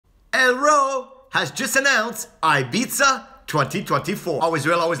Elro has just announced Ibiza 2024. Always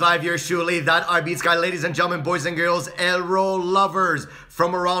real, always live. Yours truly, that Ibiza guy. Ladies and gentlemen, boys and girls, Elro lovers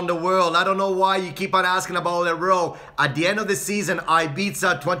from around the world. I don't know why you keep on asking about Elro. At the end of the season,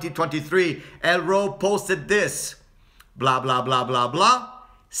 Ibiza 2023, Elro posted this. Blah, blah, blah, blah, blah.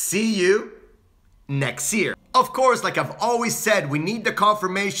 See you next year. Of course, like I've always said, we need the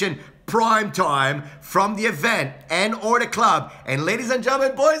confirmation prime time from the event and or the club. And ladies and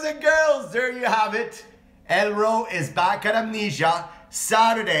gentlemen, boys and girls, there you have it. Elro is back at Amnesia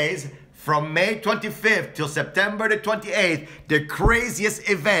Saturdays from May 25th till September the 28th. The craziest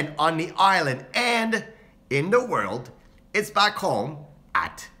event on the island and in the world. It's back home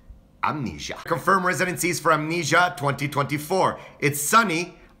at Amnesia. Confirmed residencies for Amnesia 2024. It's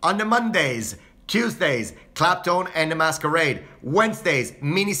sunny on the Mondays. Tuesdays, Clapton and the Masquerade. Wednesdays,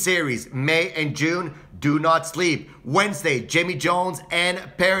 mini-series, May and June, Do Not Sleep. Wednesday, Jamie Jones and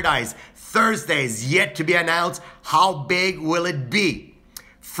Paradise. Thursdays, yet to be announced, How Big Will It Be?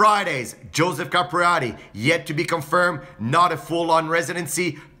 Fridays, Joseph Capriati, yet to be confirmed, not a full-on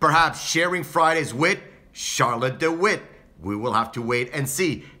residency, perhaps sharing Fridays with Charlotte DeWitt. We will have to wait and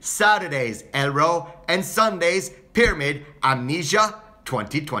see. Saturdays, Elro, and Sundays, Pyramid, Amnesia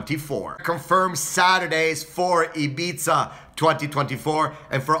 2024. Confirmed Saturdays for Ibiza 2024,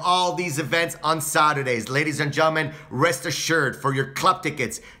 and for all these events on Saturdays, ladies and gentlemen, rest assured, for your club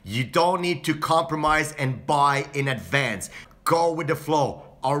tickets, you don't need to compromise and buy in advance. Go with the flow.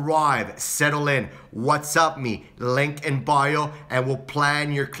 Arrive, settle in, WhatsApp me, link in bio, and we'll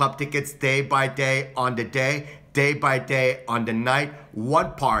plan your club tickets day by day on the day by day on the night,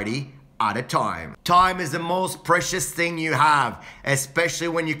 one party at a time. Time is the most precious thing you have, especially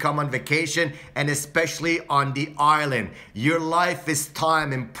when you come on vacation and especially on the island. Your life is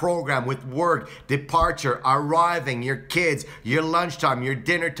time and program with work, departure, arriving, your kids, your lunchtime, your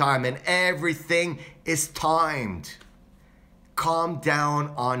dinner time, and everything is timed. Calm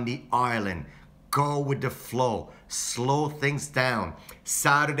down on the island. Go with the flow. Slow things down.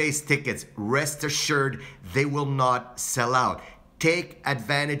 Saturday's tickets, rest assured, they will not sell out. Take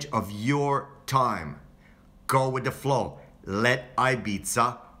advantage of your time. Go with the flow. Let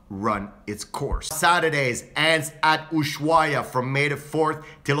Ibiza run its course. Saturdays ends at Ushuaia from May the 4th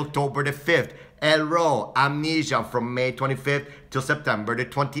till October the 5th. Elro, Amnesia from May 25th till September the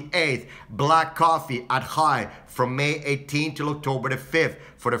 28th. Black Coffee at High from May 18th till October the 5th.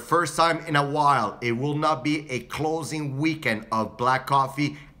 For the first time in a while, it will not be a closing weekend of Black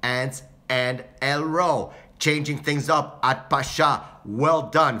Coffee, Ants, and Elro. Changing things up at Pasha. Well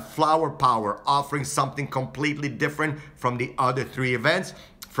done. Flower Power offering something completely different from the other three events.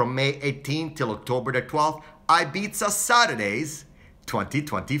 From May 18th till October the 12th, Ibiza Saturdays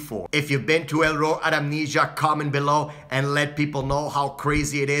 2024. If you've been to Elro at Amnesia, comment below and let people know how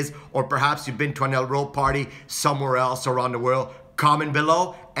crazy it is. Or perhaps you've been to an Elro party somewhere else around the world. Comment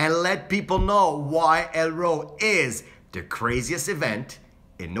below and let people know why Elro is the craziest event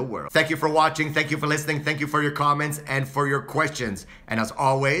in the world. Thank you for watching. Thank you for listening. Thank you for your comments and for your questions. And as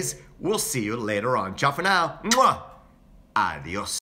always, we'll see you later on. Ciao for now. Mwah. Adios.